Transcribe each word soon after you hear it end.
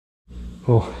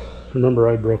Well, remember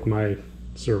I broke my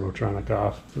servotronic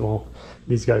off. Well,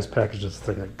 these guys packaged this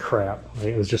thing like crap. Right?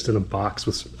 It was just in a box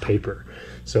with some paper.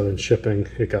 So in shipping,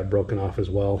 it got broken off as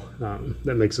well.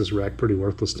 That makes this rack pretty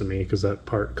worthless to me because that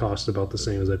part cost about the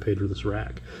same as I paid for this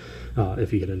rack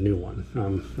if you get a new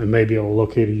one. I may be able to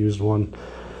locate a used one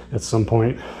at some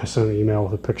point. I sent an email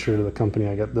with a picture to the company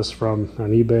I got this from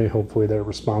on eBay. Hopefully they're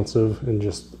responsive and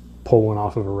just pull one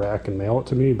off of a rack and mail it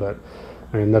to me. But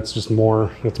I mean, that's just more,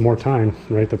 that's more time,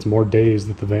 right? That's more days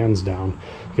that the van's down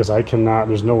because I cannot,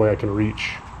 there's no way I can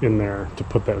reach in there to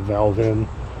put that valve in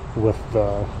with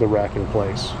the rack in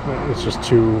place. It's just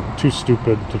too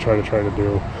stupid to try to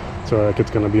do. So like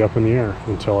it's going to be up in the air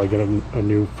until I get a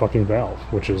new fucking valve,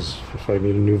 which is, if I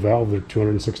need a new valve, they're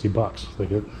 $260.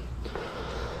 Like it,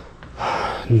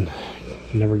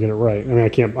 never get it right. I mean, I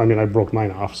can't, I mean, I broke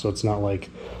mine off, so it's not like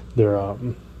they're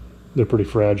pretty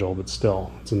fragile, but still,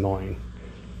 it's annoying.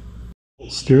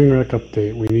 Steering rack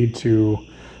update. We need to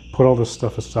put all this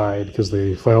stuff aside because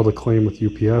they filed a claim with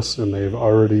UPS and they're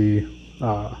already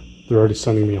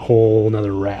sending me a whole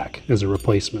another rack as a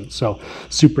replacement. So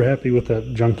super happy with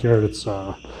that junkyard. It's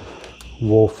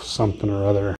Wolf something or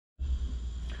other.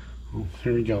 Well,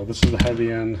 here we go. This is the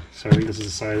heavy end. So I think this is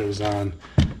the side it was on.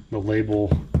 The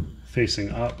label facing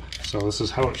up. So this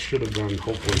is how it should have been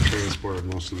hopefully transported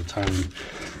most of the time.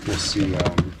 We'll see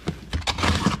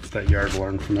if that yard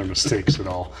learned from their mistakes at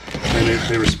all. And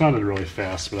they responded really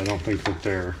fast, but I don't think that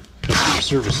their customer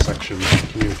service section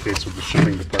communicates with the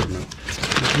shipping department.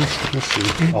 Let's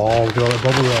see. Oh, look at all that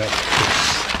bubble wrap.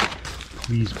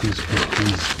 Please, please, please,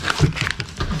 please.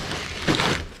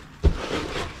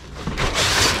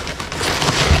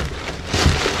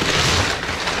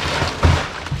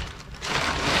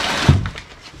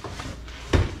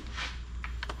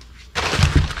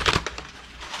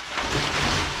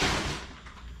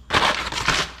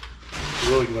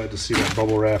 Really glad to see that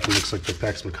bubble wrap. It looks like they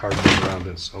packed some cardboard around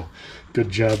it, so good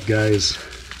job, guys.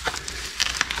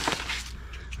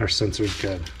 Our sensor's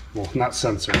good. Well, not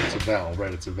sensor, it's a valve,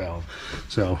 right? It's a valve.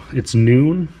 So it's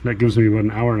noon. That gives me about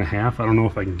an hour and a half. I don't know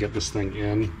if I can get this thing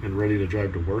in and ready to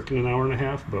drive to work in an hour and a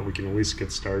half, but we can at least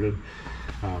get started.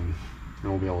 And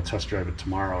we'll be able to test drive it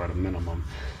tomorrow at a minimum.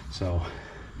 So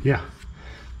yeah,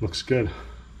 looks good.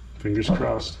 Fingers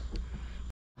crossed.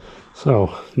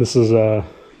 So this is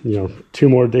you know, 2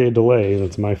 more day delay, and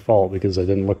it's my fault because I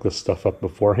didn't look this stuff up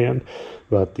beforehand.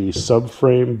 But the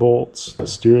subframe bolts, the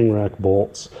steering rack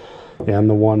bolts, and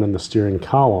the one in the steering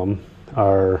column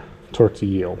are torque to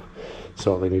yield,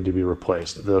 so they need to be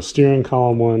replaced. The steering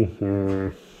column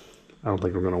one, I don't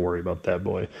think we're going to worry about that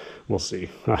boy. We'll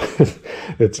see.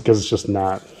 It's because it's just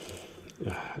not.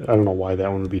 I don't know why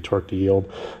that one would be torque to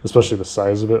yield, especially the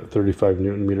size of it, 35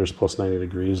 Newton meters plus 90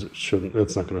 degrees. It shouldn't.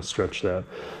 It's not going to stretch that.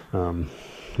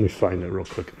 Let me find it real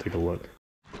quick and take a look.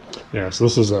 Yeah, so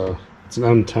this is it's an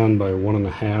M10 by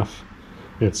 1.5.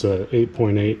 It's a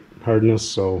 8.8 hardness,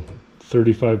 so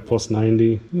 35 plus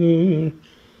 90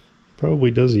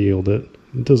 probably does yield it.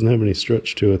 It doesn't have any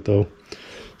stretch to it though.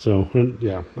 So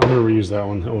yeah, I'm gonna reuse that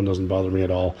one. That one doesn't bother me at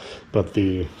all. But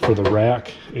for the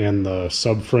rack and the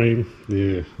subframe,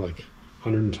 the like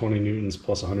 120 newtons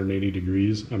plus 180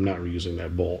 degrees, I'm not reusing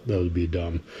that bolt. That would be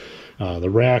dumb.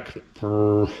 The rack,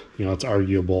 you know, it's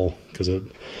arguable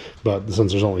but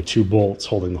since there's only 2 bolts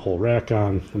holding the whole rack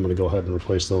on, I'm going to go ahead and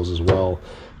replace those as well.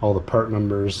 All the part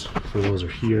numbers for those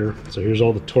are here. So here's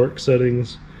all the torque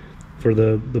settings for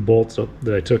the bolts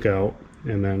that I took out,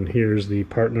 and then here's the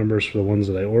part numbers for the ones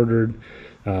that I ordered.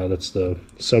 That's the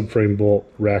subframe bolt,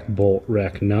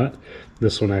 rack nut.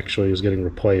 This one actually is getting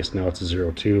replaced. Now it's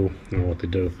a 02. I don't know what they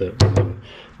did with it. And then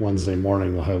Wednesday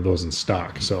morning they'll have those in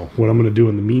stock. So what I'm going to do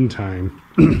in the meantime,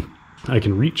 I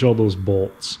can reach all those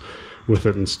bolts with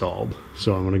it installed.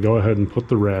 So I'm going to go ahead and put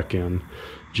the rack in.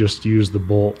 Just use the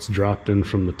bolts dropped in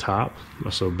from the top,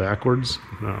 so backwards,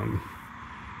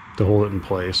 to hold it in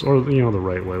place, or you know, the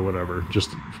right way, whatever.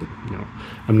 Just, you know,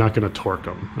 I'm not going to torque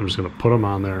them. I'm just going to put them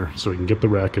on there so we can get the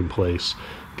rack in place,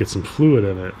 get some fluid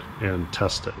in it, and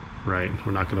test it. Right?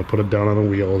 We're not going to put it down on the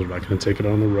wheels. We're not going to take it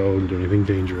on the road and do anything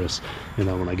dangerous. And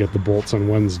then when I get the bolts on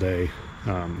Wednesday,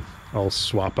 I'll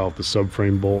swap out the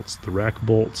subframe bolts, the rack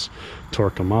bolts,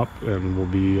 torque them up, and we'll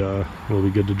be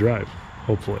good to drive,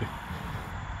 hopefully.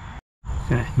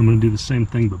 Okay, I'm going to do the same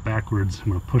thing but backwards. I'm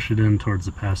going to push it in towards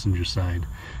the passenger side,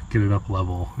 get it up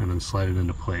level, and then slide it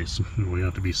into place. And we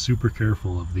have to be super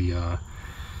careful of the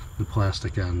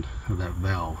plastic end of that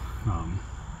valve.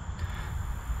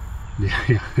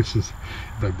 Yeah, this is,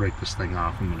 if I break this thing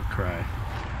off, I'm going to cry.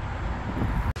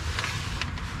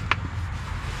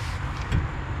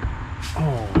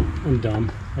 Oh, I'm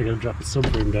dumb. I got to drop the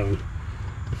subframe down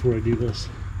before I do this.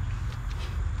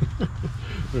 All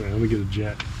right, let me get a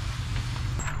jack.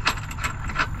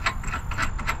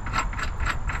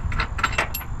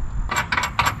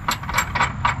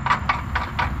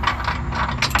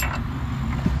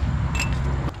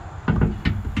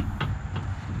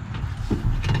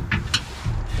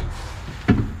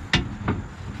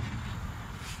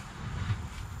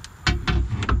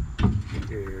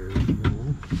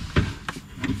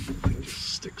 It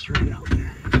just sticks right out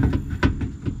there.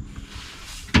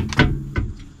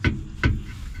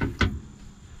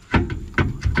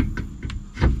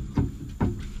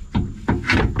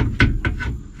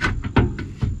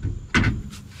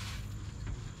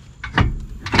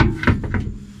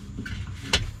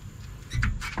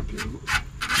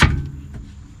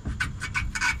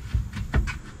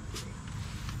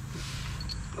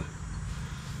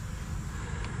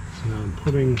 Now I'm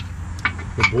putting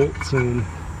the bolts in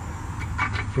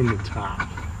from the top.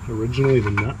 Originally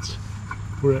the nuts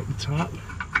were at the top,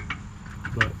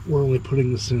 but we're only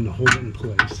putting this in to hold it in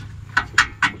place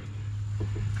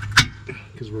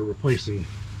because we're replacing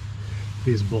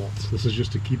these bolts. This is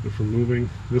just to keep it from moving.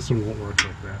 This one won't work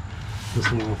like that. This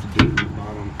one will have to do it at the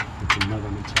bottom with the nut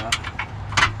on the top.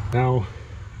 Now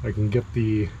I can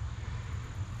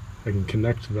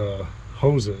connect the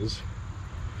hoses,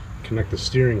 connect the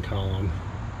steering column,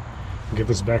 and get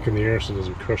this back in the air so it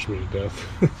doesn't crush me to death,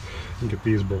 and get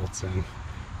these bolts in,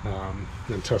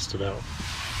 and test it out.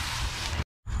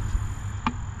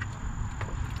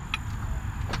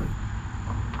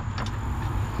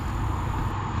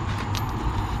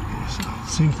 Okay, so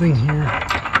same thing here,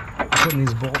 putting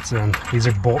these bolts in. These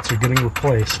bolts are getting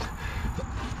replaced.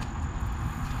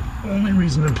 The only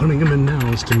reason I'm putting them in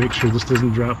now is to make sure this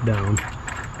doesn't drop down,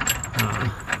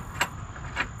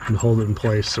 and hold it in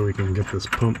place so we can get this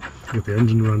pump, get the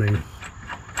engine running,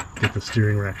 get the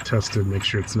steering rack tested, make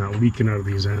sure it's not leaking out of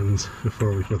these ends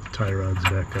before we put the tie rods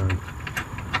back on.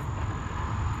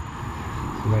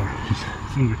 So there, just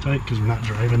finger tight because we're not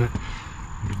driving it.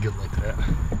 It'll be good like that.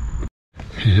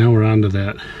 Okay, now we're on to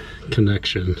that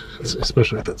connection,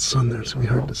 especially with that sun there. It's gonna be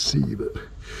hard to see, but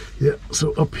yeah.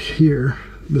 So up here,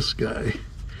 this guy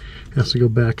has to go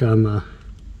back on the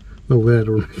lid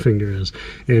where my finger is,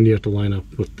 and you have to line up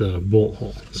with the bolt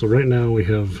hole. So right now we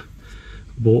have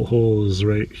bolt hole is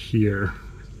right here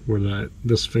where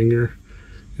this finger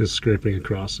is scraping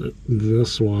across it.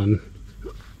 This one,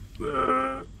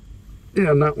 yeah,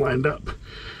 not lined up.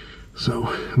 So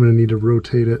I'm gonna need to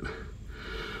rotate it.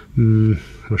 I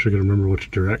wish I could remember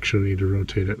which direction I need to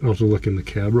rotate it. I'll have to look in the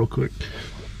cab real quick.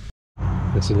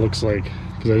 Yes, it looks like,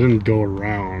 because I didn't go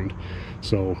around,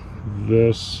 so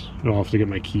this, I'll have to get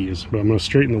my keys, but I'm going to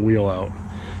straighten the wheel out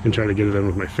and try to get it in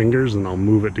with my fingers, and I'll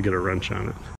move it to get a wrench on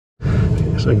it.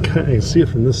 Okay, so I can see it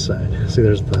from this side. See,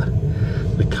 there's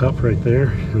the cup right there,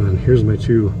 and then here's my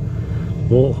two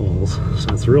bolt holes,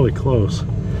 so it's really close.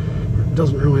 It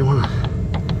doesn't really want to...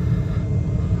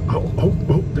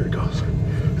 Oh, there it goes.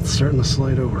 It's starting to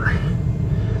slide over.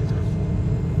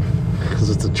 Because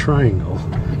it's a triangle.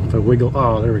 If I wiggle,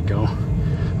 oh, there we go.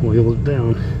 Wiggle it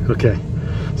down. Okay.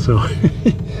 So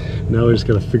now I just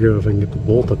got to figure out if I can get the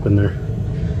bolt up in there.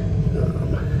 I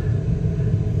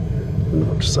don't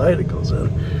know which side it goes in.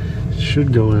 It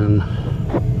should go in.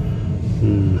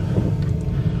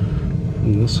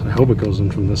 This. I hope it goes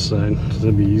in from this side, because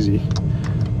that'd be easy.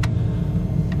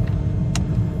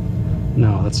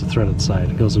 No, that's the threaded side.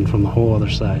 It goes in from the whole other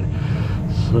side.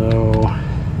 So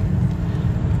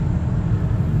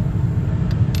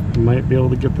I might be able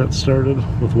to get that started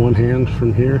with one hand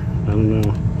from here. I don't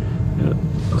know. Yeah.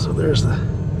 So there's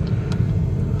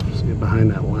just get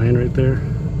behind that line right there.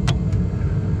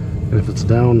 And if it's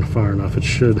down far enough, it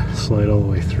should slide all the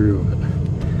way through.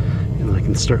 And I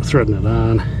can start threading it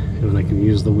on, and then I can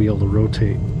use the wheel to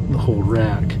rotate the whole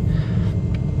rack.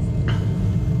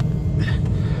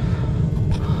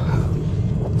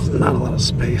 There's not a lot of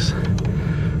space.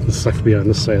 It sucks to be on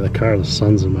this side of the car. The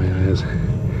sun's in my eyes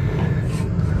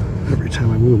every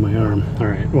time I move my arm.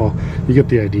 Alright, well, you get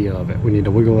the idea of it. We need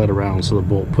to wiggle that around so the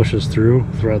bolt pushes through,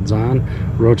 threads on,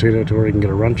 rotate it to where you can get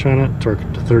a wrench on it, torque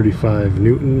it to 35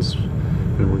 newtons,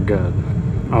 and we're good.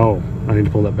 Oh, I need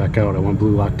to pull that back out. I want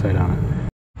blue Loctite on it.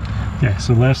 Okay,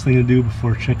 so the last thing to do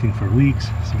before checking for leaks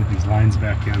is to get these lines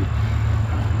back in.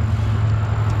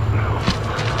 Now,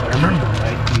 if I remember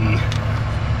right,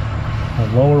 the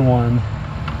lower one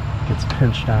gets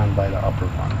pinched on by the upper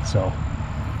one. So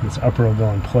this upper will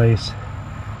go in place,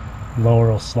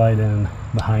 lower will slide in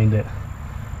behind it,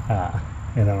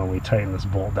 and then when we tighten this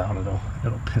bolt down,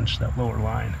 it'll pinch that lower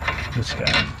line, this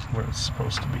guy, where it's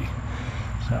supposed to be.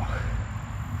 So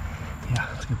yeah,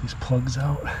 let's get these plugs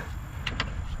out.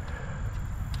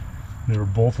 They were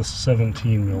both a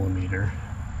 17 millimeter.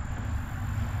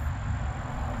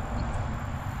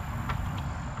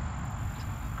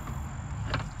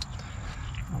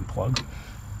 Unplug.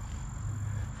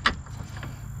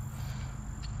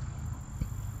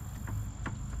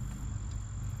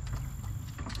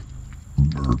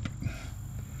 Burp.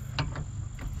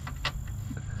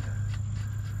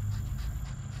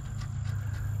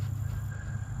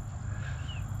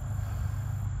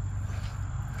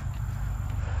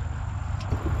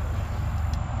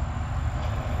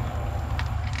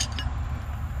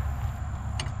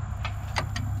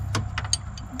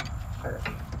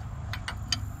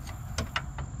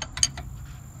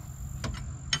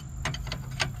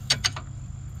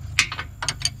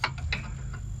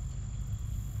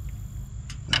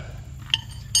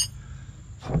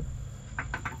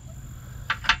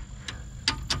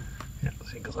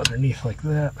 It goes underneath like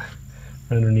that,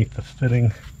 right underneath the fitting.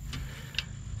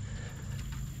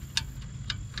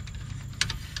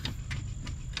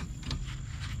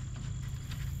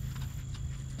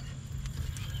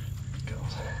 It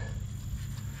goes.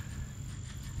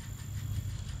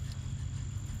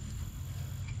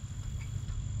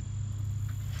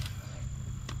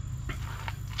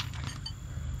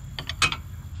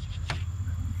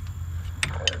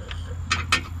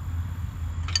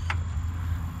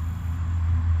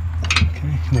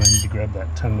 Now I need to grab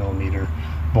that 10 millimeter,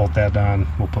 bolt that on,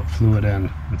 we'll put fluid in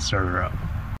and start her up.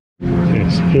 Okay,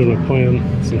 so here's my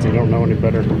plan, since I don't know any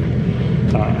better.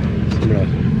 So I'm gonna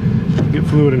get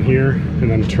fluid in here and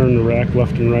then turn the rack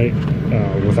left and right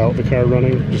without the car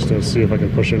running, just to see if I can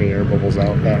push any air bubbles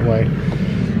out that way.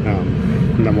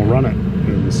 And then we'll run it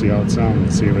and we'll see how it sounds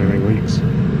and see if anything leaks.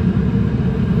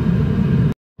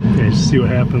 Okay, just see what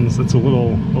happens. It's a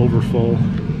little overfull.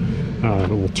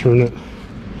 We'll turn it.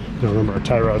 Now remember, our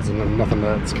tie rods and then nothing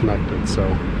that's connected, so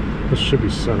this should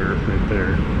be center right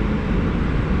there.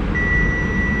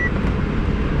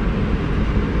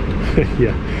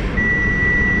 Yeah.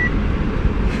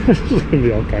 There's gonna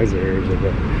be all kinds of errors with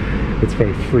it. It's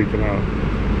probably freaking out.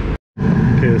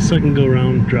 Okay, the second go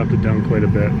around dropped it down quite a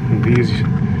bit, and these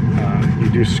you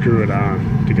do screw it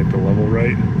on to get the level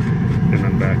right and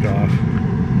then back off.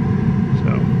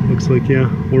 So looks like, yeah,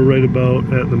 we're right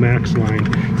about at the max line,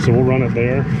 so we'll run it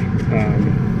there,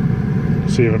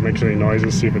 see if it makes any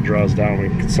noises, see if it draws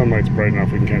down. Sunlight's bright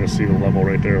enough we can kind of see the level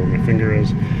right there where my finger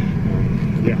is.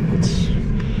 Yeah, let's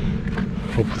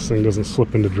hope this thing doesn't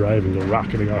slip into drive and go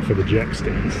rocketing off of the jack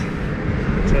stands.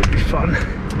 So that'd be fun.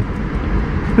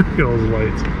 Look at all those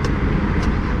lights.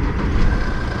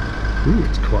 Ooh,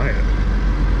 it's quiet.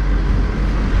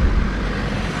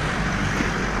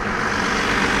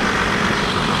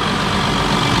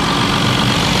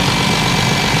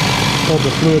 Hold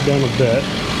the fluid down a bit.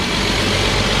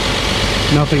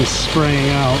 Nothing's spraying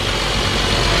out.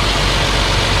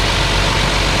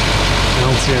 I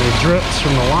don't see any drips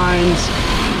from the lines.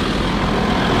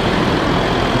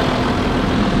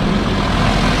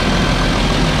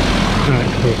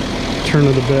 Alright, we'll turn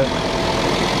it a bit.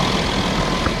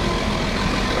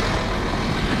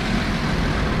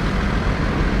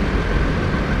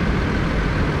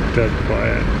 Dead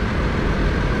quiet.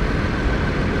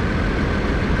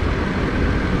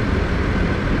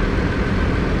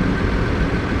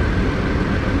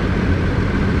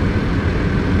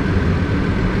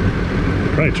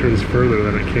 Probably turns further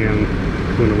than it can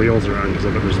when the wheels are on because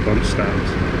of there's bump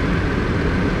stops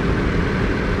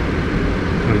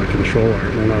on the control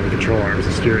arm. Well, not the control arms,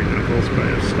 the steering knuckles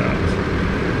probably have stops.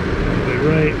 All the way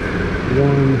right,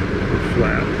 one, or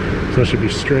flat. So that should be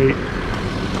straight.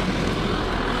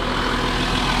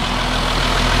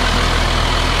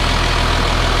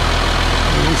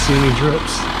 I don't see any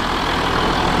drips.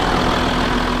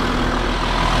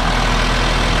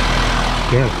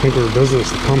 Yeah, I think we're in business.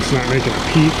 The pump's not making a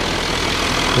peak.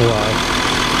 We'll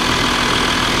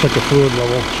check the fluid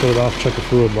level, shut it off, check the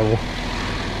fluid level.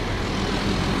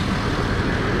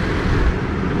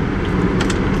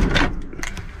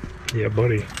 Yeah,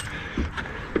 buddy.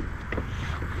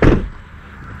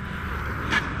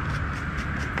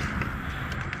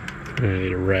 I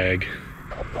need a rag.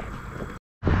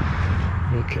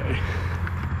 Okay.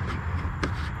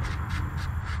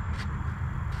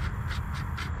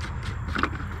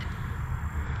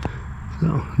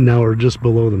 So now we're just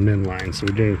below the min line, so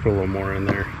we're going to put a little more in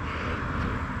there.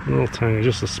 A little tiny,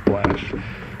 just a splash.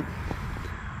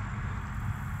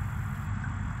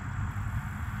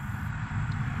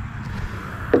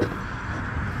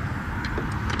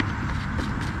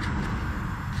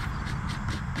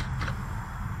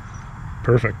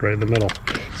 Perfect, right in the middle.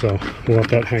 So we'll let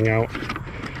that hang out.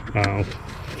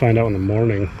 Find out in the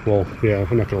morning. Well, yeah,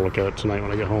 I'm not going to look at it tonight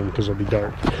when I get home because it'll be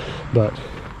dark. But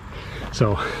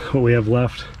so what we have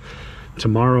left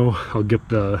tomorrow, I'll get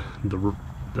the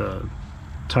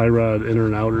tie rod inner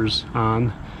and outers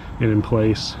on and in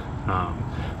place.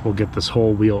 We'll get this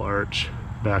whole wheel arch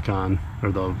back on,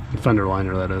 or the fender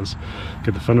liner, that is.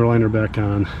 Get the fender liner back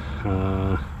on.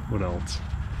 What else?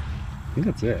 I think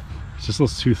that's it. It's just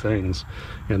those two things,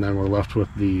 and then we're left with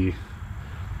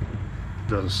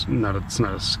it's not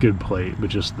a skid plate, but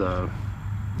just the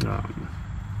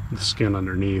skin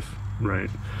underneath, right?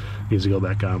 Needs to go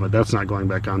back on, but that's not going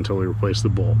back on until we replace the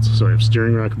bolts. So we have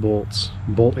steering rack bolts,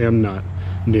 bolt and nut,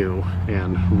 new,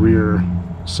 and rear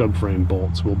subframe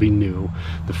bolts will be new.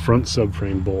 The front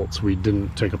subframe bolts we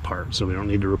didn't take apart, so we don't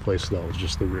need to replace those,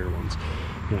 just the rear ones.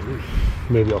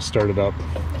 Maybe I'll start it up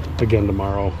again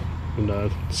tomorrow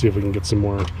and see if we can get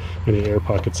any air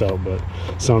pockets out, but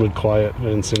it sounded quiet. I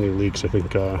didn't see any leaks. I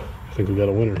think we got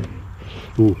a winner.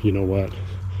 Ooh, you know what?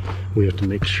 We have to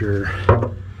make sure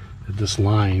that this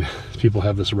line, people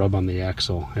have this rub on the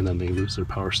axle and then they lose their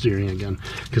power steering again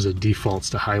because it defaults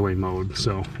to highway mode.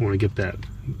 So when we get that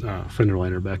fender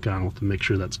liner back on, we'll have to make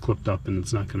sure that's clipped up and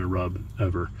it's not going to rub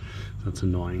ever. That's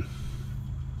annoying.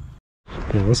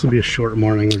 Yeah, this will be a short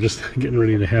morning. We're just getting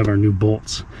ready to have our new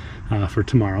bolts for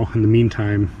tomorrow. In the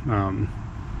meantime,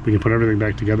 we can put everything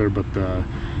back together, but the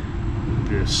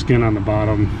skin on the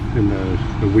bottom and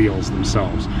the wheels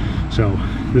themselves. So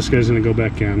this guy's going to go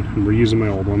back in, and we're using my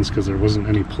old ones because there wasn't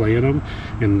any play in them,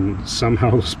 and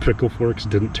somehow those pickle forks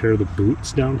didn't tear the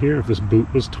boots down here. If this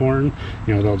boot was torn,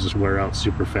 you know, they'll just wear out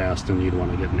super fast and you'd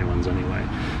want to get new ones anyway.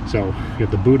 So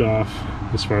get the boot off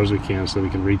as far as we can so we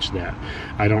can reach that.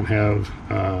 I don't have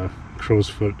a crow's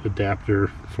foot adapter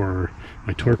for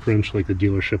my torque wrench like the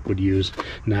dealership would use.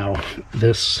 Now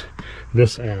this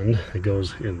end that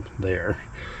goes in there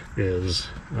is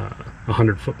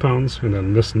 100 foot-pounds, and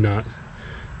then this nut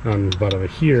on the bottom of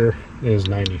here is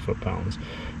 90 foot-pounds,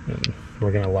 and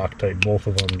we're going to Loctite both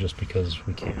of them just because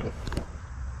we can.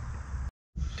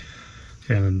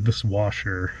 And then this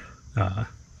washer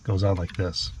goes out like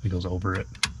this. It goes over it,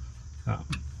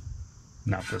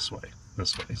 not this way,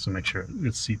 so make sure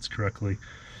it seats correctly.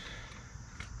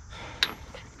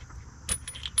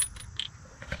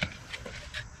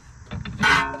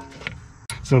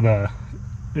 So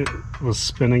it was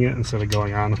spinning it instead of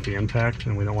going on with the impact,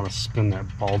 and we don't want to spin that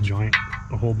ball joint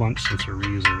a whole bunch since we're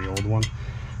reusing the old one.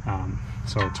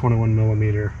 So 21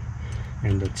 millimeter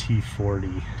and a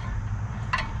T40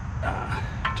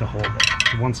 to hold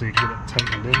it. Once you get it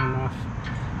tightened in enough,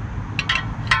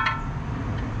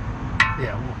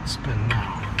 yeah, it won't spin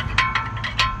now.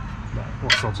 But we'll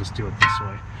still just do it this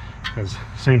way, because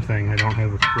same thing, I don't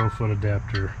have a crowfoot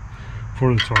adapter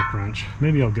for the torque wrench.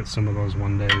 Maybe I'll get some of those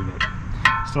one day,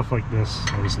 but stuff like this,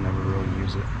 I just never really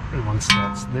use it. And once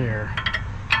that's there,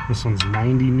 this one's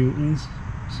 90 newtons,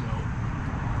 so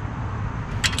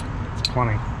it's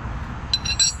plenty.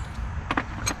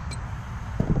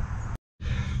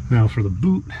 Now for the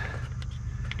boot,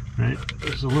 right,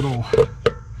 there's a little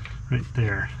right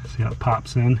there. See how it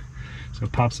pops in? So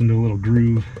it pops into a little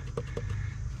groove.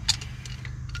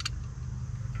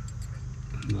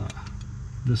 And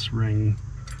this ring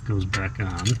goes back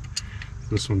on.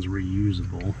 This one's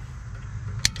reusable.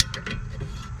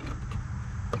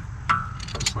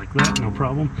 Just like that, no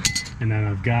problem. And then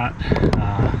I've got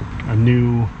a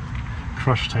new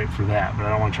crush type for that, but I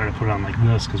don't want to try to put it on like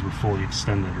this because we're fully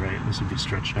extended, right? This would be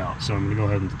stretched out. So I'm going to go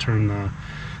ahead and turn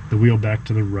the wheel back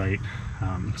to the right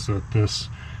so that this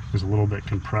is a little bit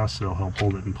compressed. It'll help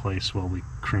hold it in place while we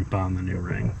crimp on the new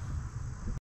ring.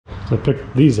 So I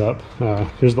picked these up.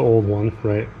 Here's the old one,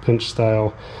 right? Pinch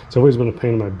style. It's always been a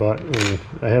pain in my butt, and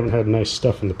I haven't had nice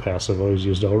stuff in the past. I've always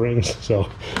used O-rings, or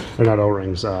not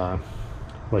O-rings,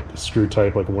 like the screw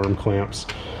type, like worm clamps,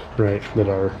 right?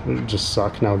 That just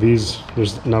suck. Now these,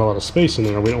 there's not a lot of space in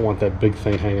there. We don't want that big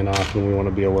thing hanging off, and we want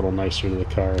to be a little nicer to the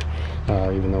car,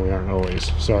 even though we aren't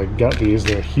always. So I got these.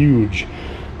 They're huge,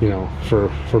 you know, for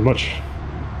much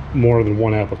more than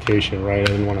one application, right? I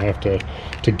didn't want to have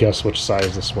to guess which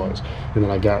size this was. And then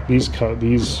I got these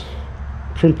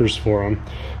crimpers for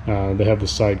them. They have the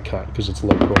side cut because it's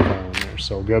low profile in there.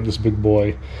 So grab this big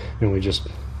boy and we just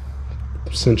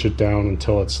cinch it down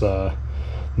until it's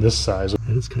this size.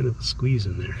 And it's kind of a squeeze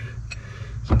in there.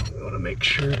 So we want to make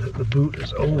sure that the boot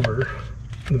is over.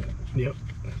 Yep.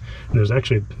 And there's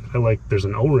actually, there's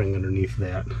an O-ring underneath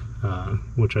that,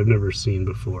 which I've never seen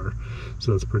before,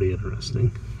 so that's pretty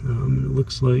interesting. It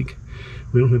looks like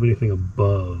we don't have anything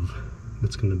above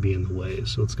that's going to be in the way,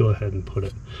 so let's go ahead and put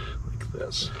it like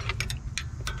this.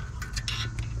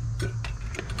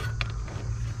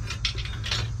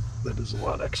 That is a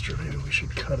lot extra. Maybe we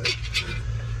should cut it.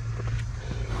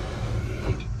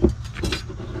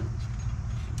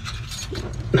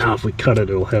 Now if we cut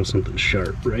it, it'll have something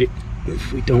sharp, right?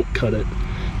 If we don't cut it,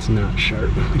 it's not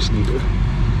sharp. We just need to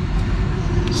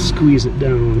squeeze it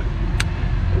down,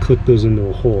 click those into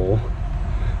a hole.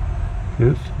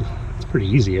 Yeah, it's pretty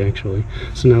easy actually.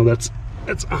 So now that's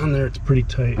on there, it's pretty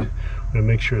tight. I'm gonna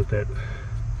make sure that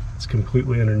it's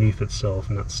completely underneath itself,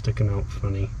 not sticking out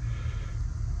funny.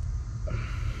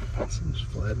 That's just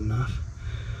flat enough.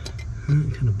 I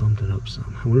kind of bumped it up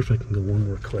some. I wonder if I can go one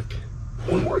more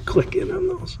click in on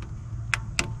those.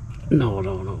 No,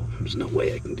 there's no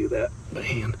way I can do that by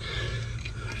hand.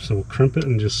 So we'll crimp it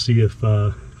and just see if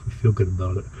we feel good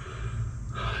about it.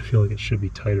 I feel like it should be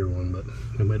tighter one, but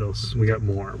I might also, we got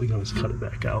more. We can always cut it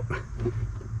back out.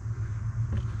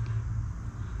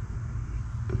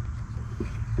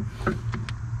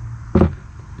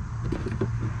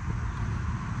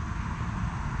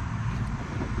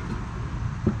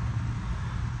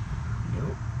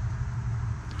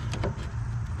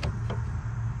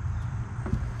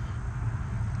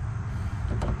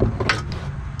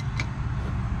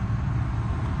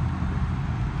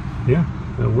 Yeah,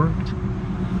 that worked.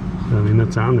 I mean,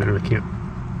 that's on there.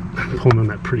 I'm pulling on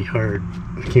that pretty hard.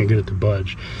 I can't get it to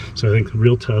budge. So I think the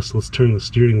real test, let's turn the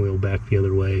steering wheel back the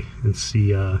other way and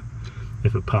see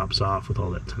if it pops off with all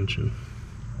that tension.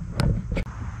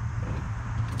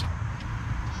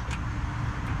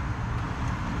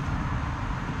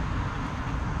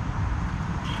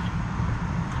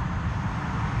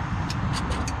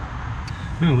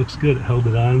 Yeah, it looks good. It held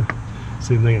it on.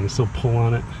 Same thing, I can still pull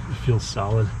on it. It feels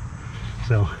solid.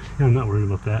 So yeah, I'm not worried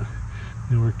about that.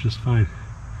 It worked just fine.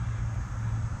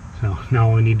 So now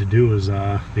all I need to do is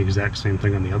the exact same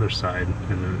thing on the other side,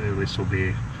 and at least we'll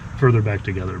be further back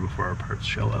together before our parts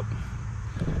show up.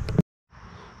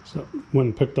 So went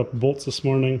and picked up bolts this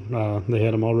morning. They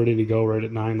had them all ready to go right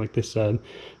at 9, like they said.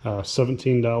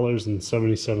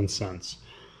 $17.77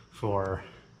 for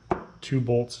 2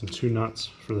 bolts and 2 nuts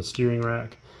for the steering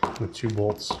rack, with 2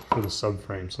 bolts for the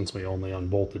subframe, since we only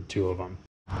unbolted 2 of them.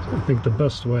 So I think the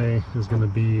best way is going to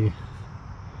be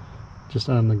just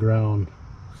on the ground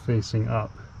facing up.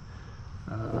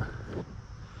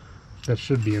 That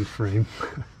should be in frame,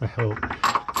 I hope.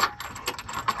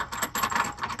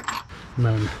 And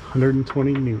then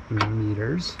 120 Newton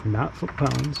meters, not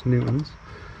foot-pounds, newtons.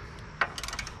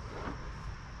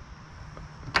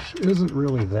 Which isn't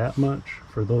really that much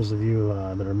for those of you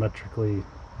that are metrically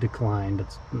declined.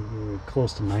 It's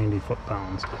close to 90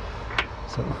 foot-pounds.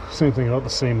 So same thing, about the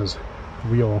same as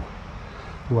wheel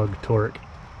lug torque.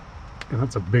 And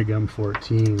that's a big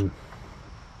M14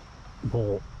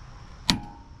 bolt.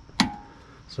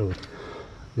 So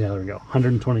yeah, there we go,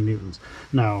 120 newtons.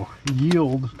 Now,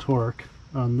 yield torque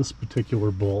on this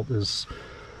particular bolt is,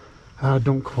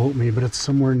 don't quote me, but it's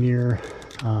somewhere near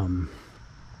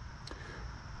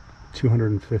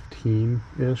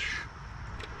 215-ish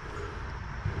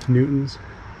newtons.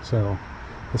 So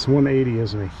this 180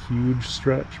 isn't a huge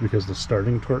stretch because the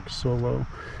starting torque is so low.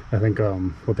 I think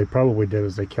what they probably did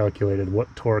is they calculated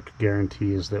what torque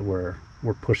guarantees that were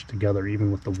pushed together even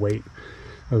with the weight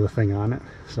of the thing on it.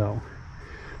 So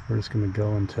we're just going to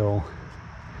go until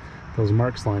those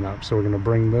marks line up. So we're going to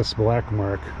bring this black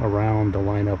mark around to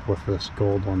line up with this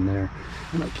gold one there.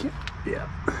 And I can't, yeah.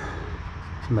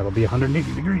 And that'll be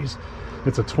 180 degrees.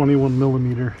 It's a 21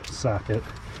 millimeter socket.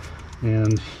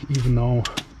 And even though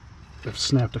I've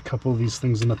snapped a couple of these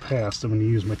things in the past, I'm going to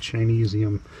use my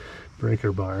Chinesium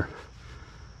breaker bar.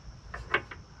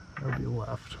 That'll be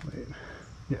left. Wait.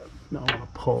 Yeah, now I'm going to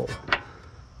pull.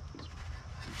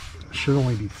 It should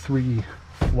only be 3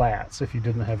 flats if you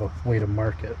didn't have a way to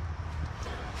mark it.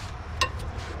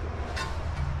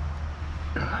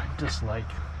 I dislike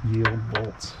yield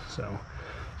bolts. So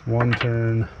 1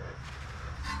 turn,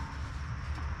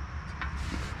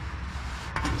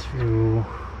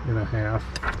 2.5.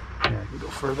 Yeah, I can go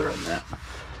further on that.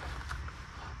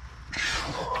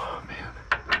 Oh man,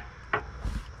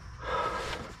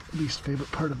 least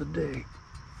favorite part of the day.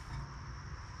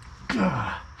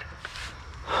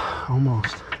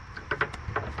 Almost.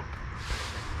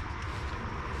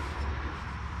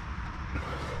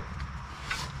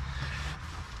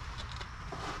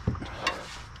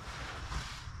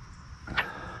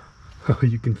 Oh,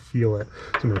 you can feel it.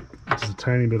 So just a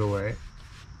tiny bit away.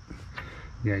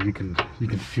 Yeah, you can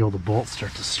feel the bolt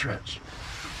start to stretch.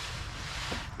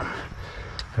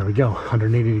 There we go,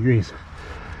 180 degrees.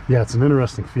 Yeah, it's an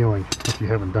interesting feeling if you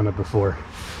haven't done it before.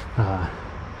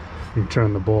 You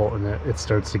turn the bolt and it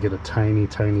starts to get a tiny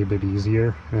bit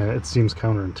easier. It seems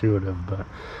counterintuitive, but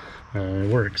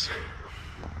it works.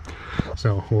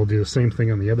 So we'll do the same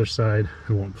thing on the other side.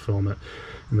 I won't film it.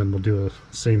 And then we'll do the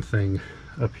same thing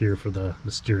up here for the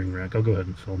steering rack. I'll go ahead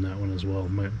and film that one as well.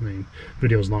 My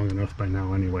video's long enough by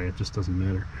now anyway, it just doesn't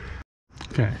matter.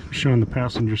 Okay, I'm showing the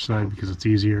passenger side because it's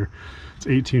easier. It's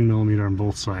 18mm on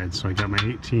both sides, so I got my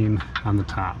 18 on the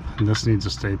top. And this needs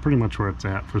to stay pretty much where it's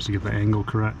at for us to get the angle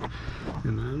correct.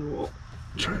 And then we'll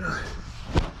try to,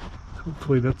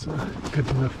 hopefully that's a good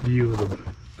enough view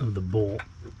of the bolt.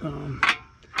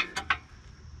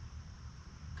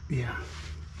 Yeah.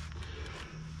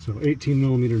 So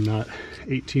 18mm nut,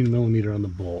 18mm on the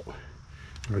bolt.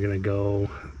 We're gonna go,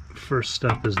 first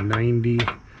step is 90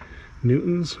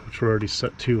 newtons, which we're already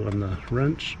set to on the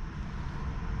wrench.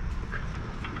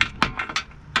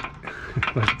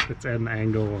 It's at an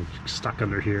angle, it's stuck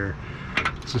under here.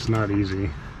 It's just not easy.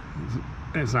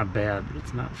 It's not bad, but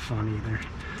it's not fun either.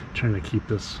 Trying to keep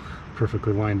this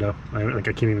perfectly lined up. I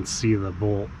can't even see the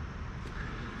bolt.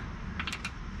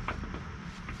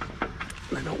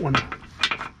 I don't want to.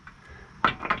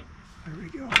 There we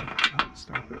go. Oh,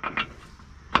 stop it.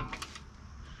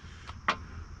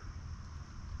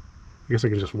 I guess I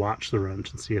can just watch the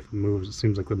wrench and see if it moves. It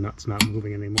seems like the nut's not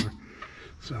moving anymore.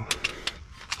 So,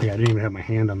 yeah, I didn't even have my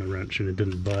hand on the wrench and it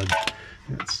didn't budge.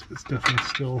 It's definitely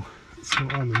still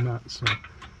on the nut. So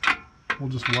we'll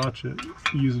just watch it,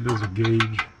 use it as a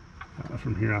gauge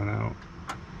from here on out.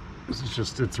 This is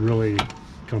just, it's really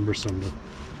cumbersome to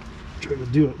try to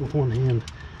do it with one hand.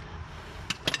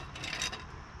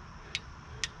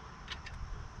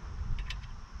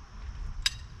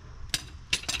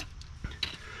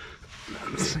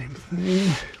 Same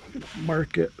thing. I'm gonna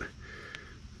mark it.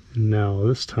 Now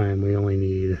this time we only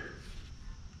need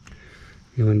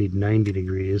 90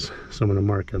 degrees. So I'm going to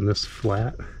mark on this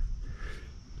flat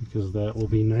because that will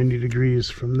be 90 degrees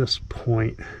from this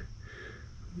point.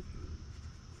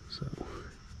 So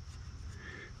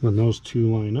when those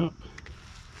two line up,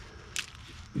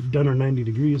 we've done our 90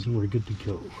 degrees and we're good to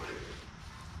go.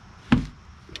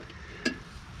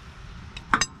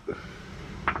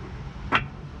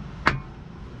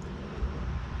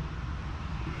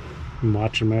 I'm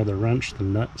watching my other wrench, the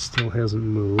nut still hasn't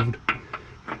moved.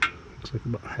 Looks like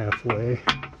about halfway.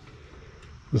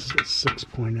 This is a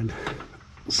 6-pointed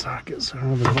socket, so I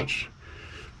don't have much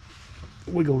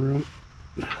wiggle room.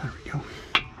 There we go.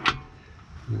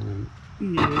 And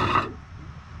yeah.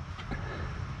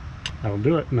 That'll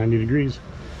do it, 90 degrees.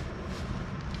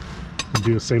 We'll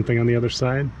do the same thing on the other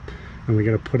side. And we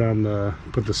gotta put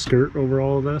the skirt over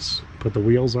all of this, put the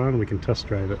wheels on, and we can test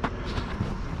drive it.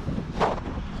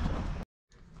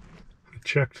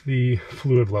 Checked the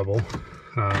fluid level.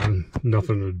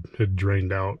 Nothing had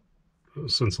drained out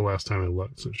since the last time I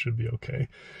looked, so it should be okay.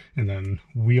 And then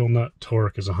wheel nut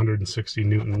torque is 160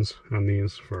 newtons on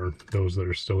these for those that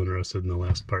are still interested in the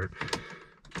last part.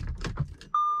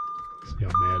 See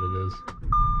how mad it is.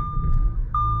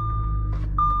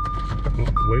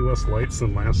 Well, way less lights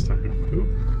than last time. Oop.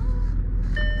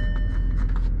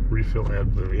 Refill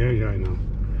add blue. Yeah, I know.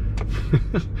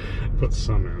 Put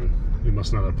some in. You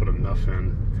must not have put enough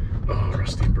in. Oh,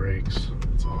 rusty brakes.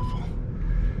 That's awful.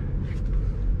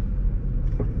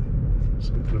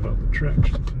 Something about the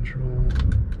traction control.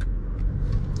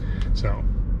 So,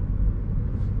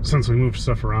 since we moved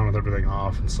stuff around with everything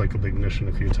off and cycled the ignition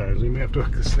a few times, we may have to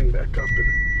hook this thing back up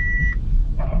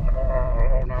and...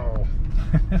 Oh no.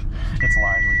 It's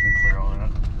lying, we can clear all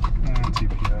that. And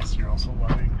TPS, you're also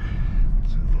lying.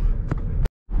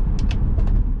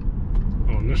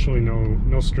 Initially,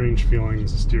 no strange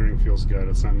feelings. The steering feels good.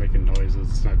 It's not making noises.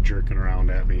 It's not jerking around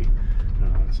at me.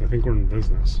 So I think we're in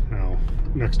business. Now,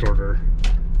 next order,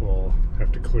 we'll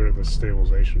have to clear the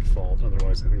stabilization fault.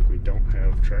 Otherwise, I think we don't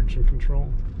have traction control.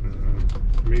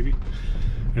 Maybe.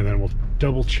 And then we'll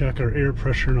double check our air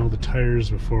pressure and all the tires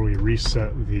before we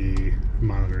reset the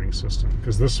monitoring system.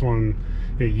 Because this one,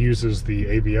 it uses the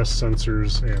ABS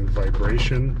sensors and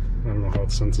vibration. I don't know how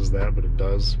it senses that, but it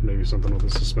does. Maybe something with the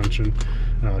suspension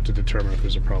to determine if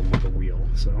there's a problem with the wheel.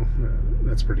 So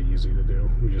that's pretty easy to do.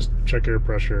 We just check air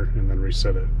pressure and then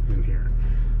reset it in here.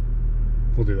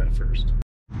 We'll do that first.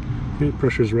 Okay,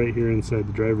 pressure's right here inside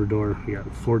the driver door. We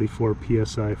got 44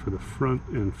 psi for the front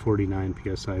and 49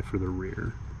 psi for the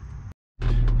rear.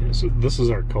 Yeah, so this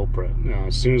is our culprit. Now,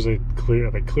 as soon as if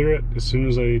I clear it, as soon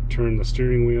as I turn the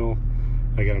steering wheel,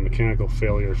 I got a mechanical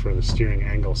failure for the steering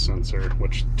angle sensor,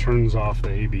 which turns off the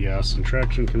ABS and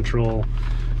traction control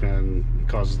and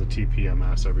causes the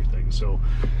TPMS, everything. So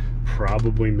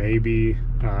probably maybe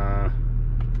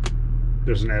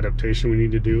there's an adaptation we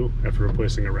need to do after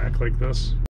replacing a rack like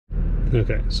this.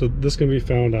 Okay, so this can be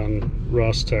found on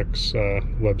Ross Tech's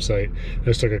website. I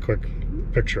just took a quick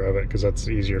picture of it because that's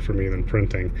easier for me than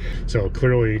printing. So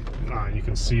clearly you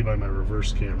can see by my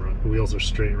reverse camera, the wheels are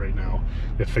straight right now.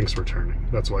 It thinks we're turning.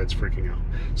 That's why it's freaking out.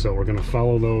 So we're gonna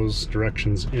follow those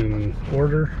directions in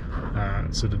order.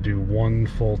 So to do one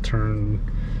full turn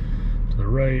to the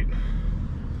right,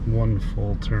 one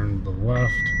full turn to the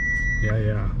left.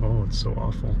 Yeah. Oh, it's so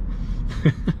awful.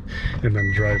 And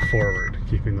then drive forward,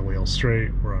 keeping the wheel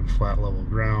straight. We're on flat level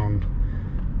ground.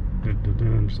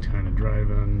 Just kind of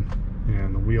driving,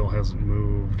 and the wheel hasn't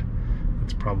moved.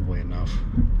 That's probably enough.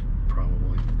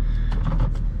 Probably.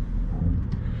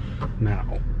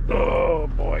 Now, oh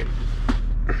boy.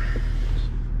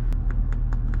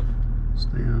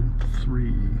 Stay on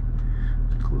 3.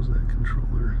 Close that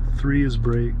controller. 3 is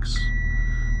brakes.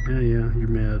 Yeah, you're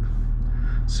mad.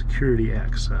 Security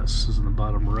access is in the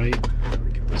bottom right. Let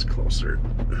me get this closer.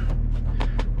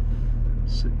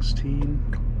 16.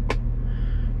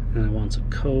 And it wants a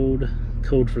code.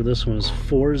 Code for this one is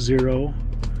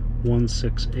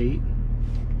 40168.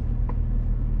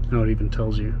 Oh, it even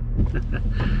tells you.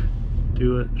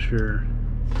 Do it, sure.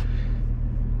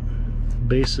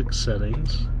 Basic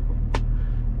settings.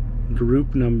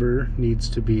 Group number needs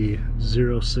to be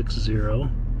 060.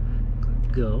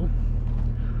 Click go.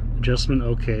 Adjustment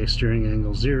OK, steering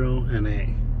angle 0, and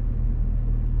A.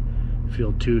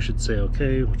 Field 2 should say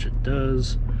OK, which it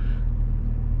does.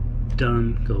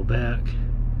 Done, go back.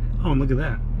 Oh, and look at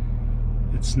that.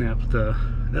 It snapped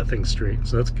that thing straight,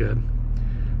 so that's good.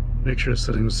 Make sure the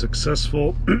setting was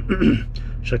successful.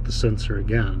 Check the sensor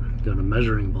again. Go to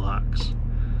measuring blocks.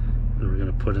 And we're going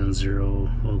to put in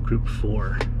group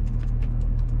 4.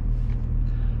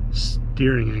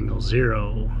 Steering angle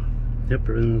 0. Yep,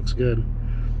 everything looks good.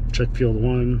 Check field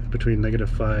 1 between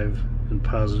 -5 and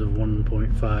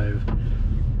 +1.5.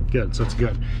 Good, so that's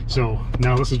good. So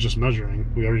now this is just measuring.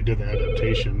 We already did the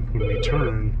adaptation. When we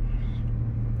turn,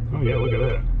 oh yeah, look at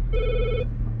that.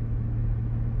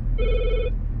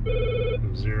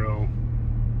 0,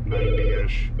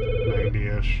 90-ish,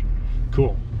 90-ish.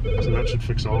 Cool. So that should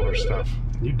fix all of our stuff.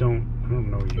 I don't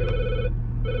know you.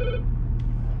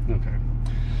 Okay.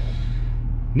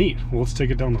 Neat. Well, let's take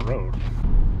it down the road.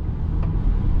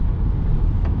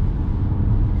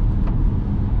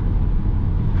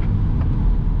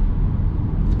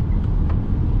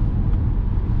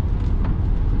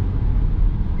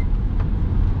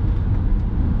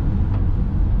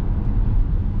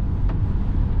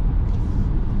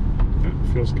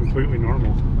 Feels completely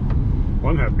normal.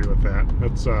 Well, I'm happy with that.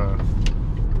 That's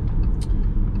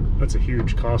a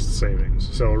huge cost savings.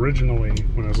 So originally,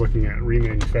 when I was looking at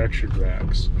remanufactured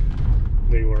racks,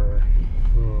 they were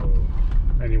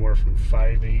anywhere from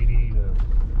 $580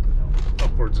 to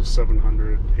upwards of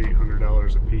 $700,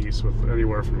 $800 a piece, with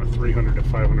anywhere from a $300 to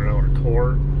 $500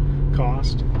 core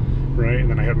cost, right? And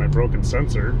then I had my broken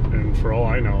sensor, and for all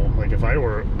I know, like if I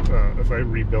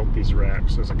rebuilt these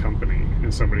racks as a company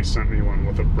and somebody sent me one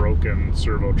with a broken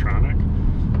servotronic,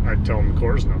 I'd tell them the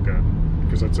core's no good,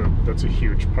 because that's a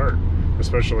huge part.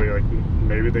 Especially, like,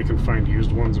 maybe they can find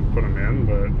used ones and put them in,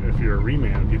 but if you're a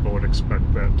reman, people would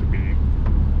expect that to be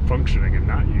functioning and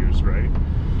not used, right?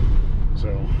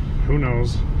 So who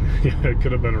knows? Yeah, it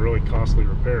could have been a really costly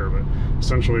repair, but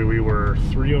essentially we were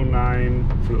 $309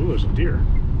 for. Oh, there's a deer.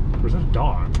 Or is that a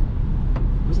dog?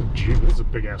 This is a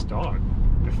big ass dog,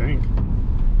 I think.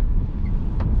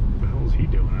 What the hell is he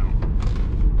doing out?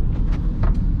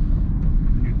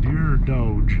 A deer or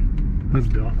doge? That's a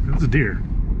dog. That's a deer.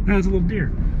 That's a little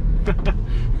deer.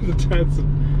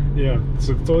 Yeah,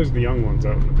 so it's always the young ones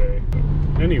out in the day.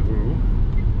 Anywho,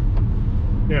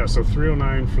 yeah, so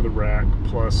 $309 for the rack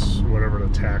plus whatever the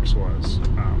tax was.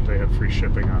 They had free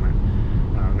shipping on it.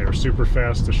 They were super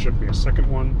fast to ship me a second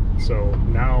one. So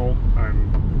now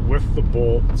I'm with the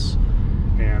bolts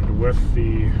and with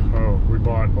the, we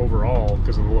bought overall,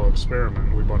 because of the little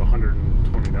experiment, we bought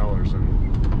 $120 in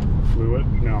fluid.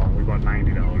 No, we bought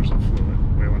 $90 in fluid.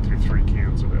 We went through 3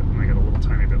 cans of it, and I got a little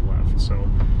tiny bit left. So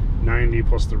 90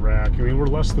 plus the rack. I mean, we're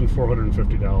less than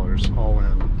 $450 all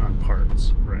in on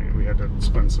parts, right? We had to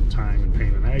spend some time in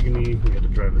pain and agony. We had to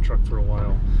drive the truck for a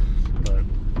while, but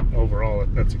overall,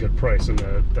 that's a good price. And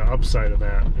the upside of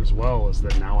that as well is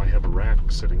that now I have a rack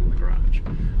sitting in the garage.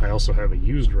 I also have a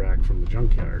used rack from the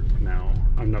junkyard. Now,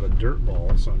 I'm not a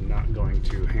dirtball, so I'm not going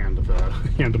to hand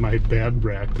my bad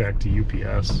rack back to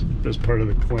UPS as part of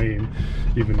the claim,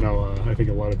 even though I think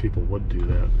a lot of people would do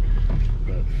that.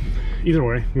 But either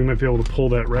way, we might be able to pull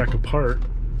that rack apart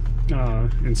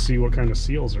and see what kind of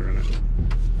seals are in it.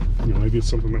 You know, maybe it's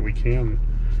something that we can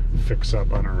fix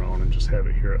up on our own and just have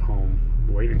it here at home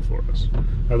waiting for us.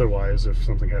 Otherwise, if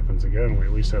something happens again, we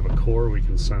at least have a core we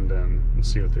can send in and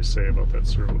see what they say about that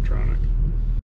servotronic.